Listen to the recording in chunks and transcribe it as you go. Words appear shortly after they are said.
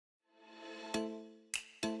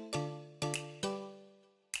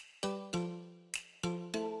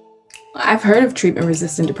I've heard of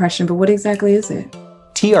treatment-resistant depression, but what exactly is it?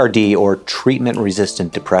 TRD, or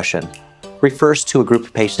treatment-resistant depression, refers to a group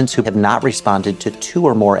of patients who have not responded to 2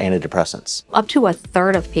 or more antidepressants. Up to a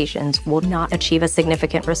third of patients will not achieve a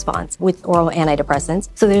significant response with oral antidepressants,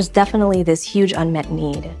 so there's definitely this huge unmet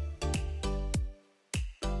need.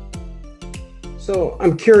 So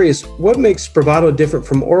I'm curious, what makes Spravato different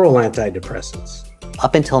from oral antidepressants?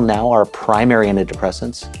 Up until now, our primary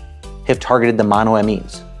antidepressants have targeted the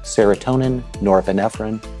monoamines, serotonin,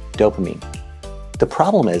 norepinephrine, dopamine. The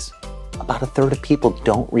problem is, about a third of people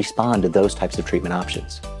don't respond to those types of treatment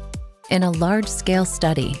options. In a large-scale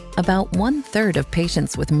study, about 1/3 of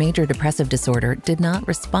patients with major depressive disorder did not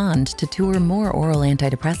respond to 2 or more oral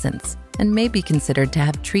antidepressants and may be considered to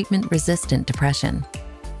have treatment-resistant depression.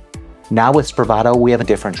 Now with Spravato, we have a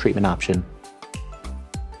different treatment option.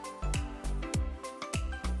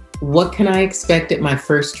 What can I expect at my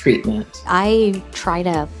first treatment? I try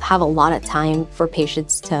to have a lot of time for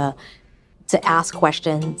patients to ask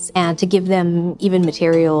questions and to give them even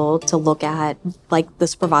material to look at, like the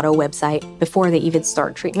Spravato website, before they even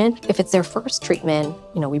start treatment. If it's their first treatment,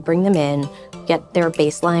 we bring them in, get their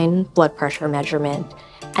baseline blood pressure measurement,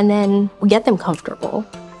 and then we get them comfortable.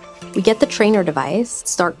 We get the trainer device,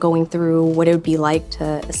 start going through what it would be like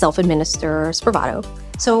to self-administer Spravato.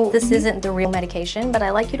 So this isn't the real medication, but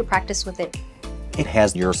I like you to practice with it. It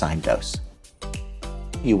has your assigned dose.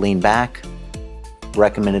 You lean back,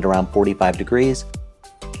 recommended around 45 degrees.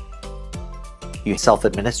 You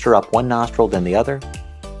self-administer up one nostril, then the other.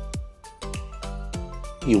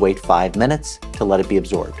 You wait 5 minutes to let it be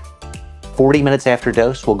absorbed. 40 minutes after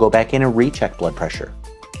dose, we'll go back in and recheck blood pressure,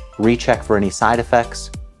 recheck for any side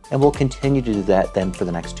effects, and we'll continue to do that then for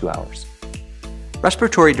the next 2 hours.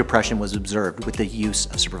 Respiratory depression was observed with the use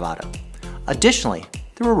of Spravato. Additionally,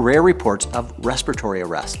 there were rare reports of respiratory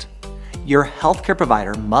arrest. Your healthcare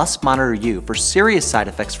provider must monitor you for serious side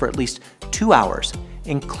effects for at least 2 hours,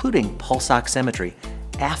 including pulse oximetry,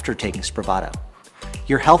 after taking Spravato.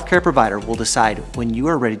 Your healthcare provider will decide when you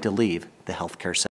are ready to leave the healthcare center.